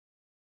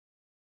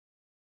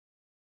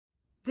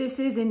This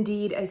is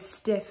indeed a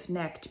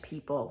stiff-necked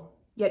people,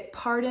 yet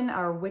pardon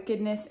our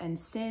wickedness and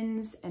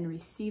sins and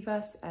receive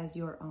us as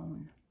your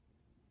own.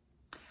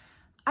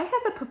 I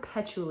have a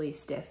perpetually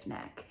stiff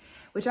neck,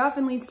 which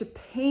often leads to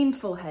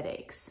painful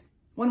headaches.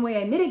 One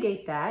way I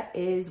mitigate that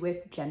is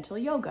with gentle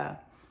yoga,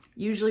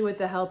 usually with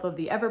the help of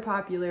the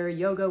ever-popular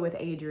Yoga with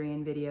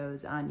Adriene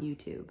videos on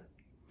YouTube.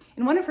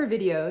 In one of her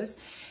videos,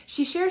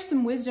 she shares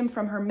some wisdom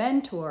from her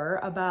mentor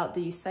about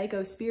the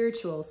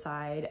psycho-spiritual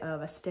side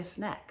of a stiff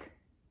neck.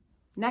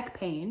 Neck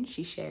pain,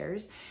 she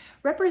shares,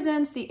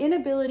 represents the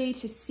inability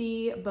to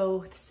see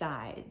both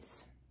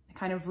sides, a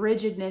kind of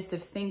rigidness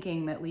of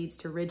thinking that leads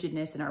to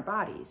rigidness in our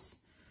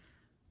bodies.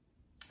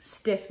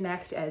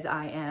 Stiff-necked as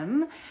I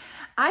am,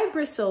 I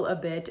bristle a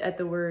bit at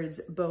the words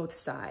both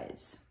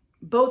sides.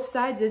 Both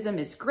sidesism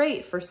is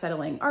great for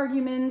settling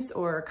arguments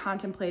or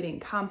contemplating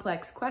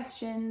complex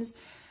questions,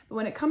 but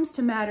when it comes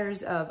to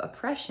matters of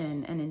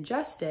oppression and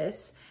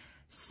injustice,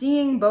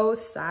 seeing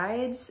both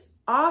sides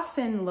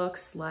often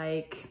looks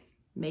like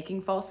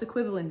making false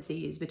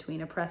equivalencies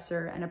between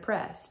oppressor and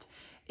oppressed,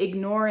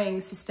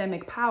 ignoring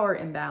systemic power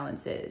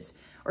imbalances,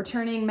 or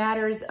turning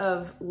matters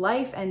of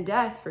life and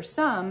death for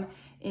some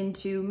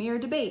into mere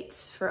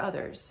debates for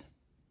others.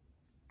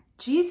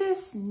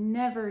 Jesus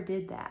never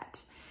did that.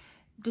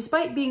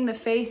 Despite being the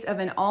face of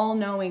an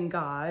all-knowing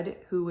God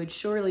who would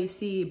surely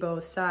see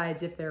both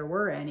sides if there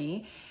were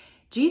any,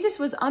 Jesus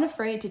was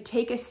unafraid to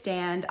take a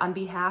stand on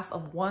behalf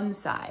of one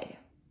side,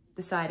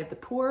 the side of the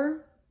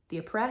poor, the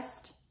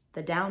oppressed,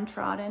 the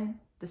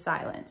downtrodden, the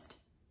silenced.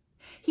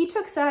 He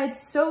took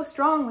sides so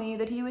strongly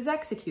that he was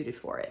executed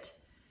for it.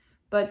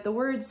 But the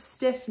words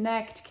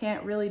stiff-necked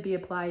can't really be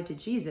applied to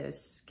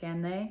Jesus,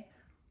 can they?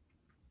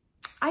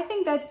 I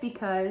think that's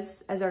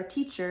because, as our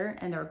teacher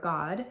and our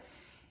God,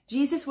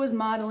 Jesus was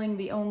modeling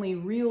the only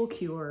real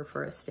cure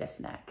for a stiff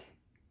neck.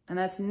 And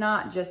that's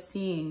not just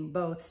seeing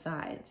both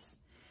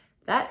sides.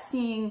 That's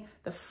seeing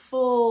the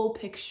full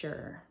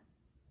picture,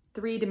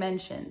 3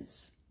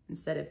 dimensions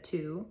instead of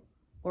 2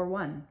 or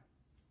 1.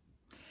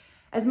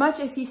 As much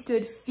as he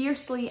stood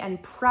fiercely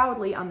and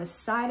proudly on the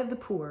side of the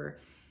poor,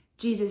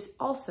 Jesus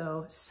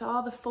also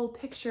saw the full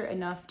picture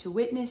enough to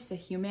witness the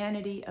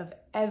humanity of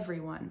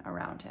everyone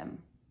around him,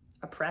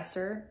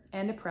 oppressor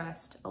and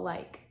oppressed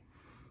alike.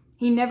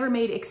 He never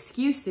made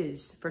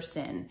excuses for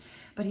sin,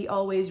 but he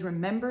always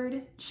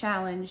remembered,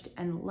 challenged,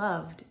 and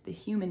loved the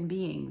human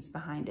beings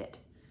behind it.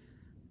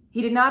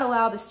 He did not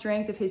allow the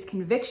strength of his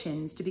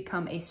convictions to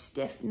become a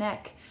stiff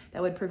neck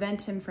that would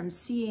prevent him from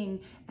seeing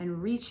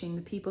and reaching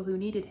the people who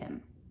needed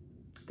him.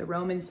 The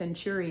Roman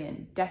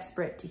centurion,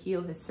 desperate to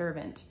heal his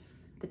servant,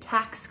 the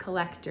tax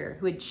collector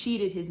who had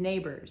cheated his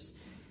neighbors,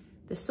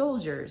 the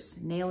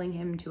soldiers nailing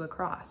him to a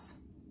cross.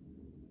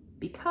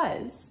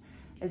 Because,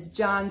 as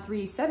John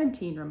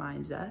 3:17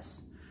 reminds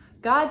us,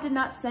 God did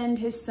not send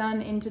his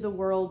Son into the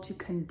world to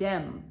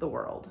condemn the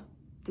world,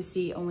 to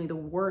see only the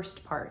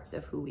worst parts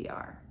of who we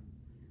are,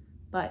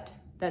 but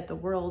that the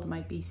world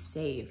might be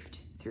saved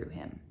through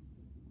him.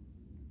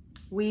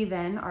 We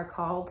then are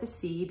called to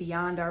see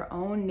beyond our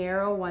own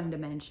narrow 1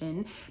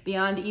 dimension,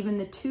 beyond even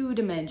the 2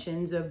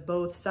 dimensions of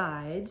both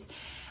sides,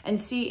 and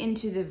see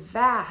into the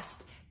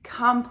vast,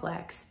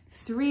 complex,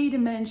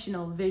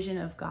 3-dimensional vision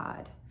of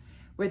God,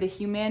 where the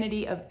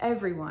humanity of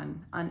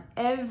everyone on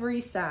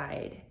every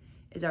side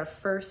is our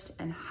first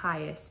and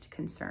highest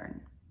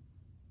concern.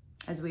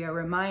 As we are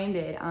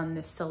reminded on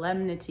the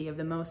solemnity of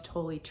the most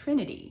holy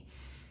Trinity,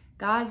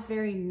 God's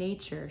very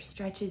nature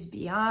stretches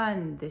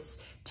beyond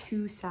this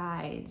 2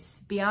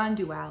 sides, beyond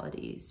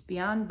dualities,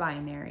 beyond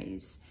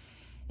binaries,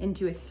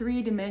 into a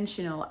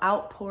 3-dimensional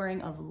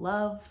outpouring of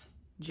love,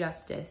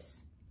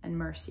 justice, and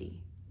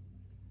mercy.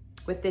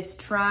 With this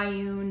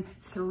triune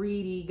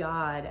 3D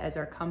God as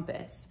our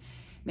compass,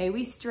 may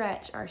we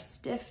stretch our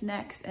stiff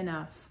necks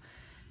enough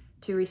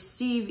to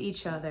receive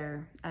each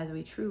other as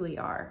we truly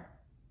are,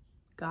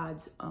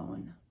 God's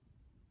own.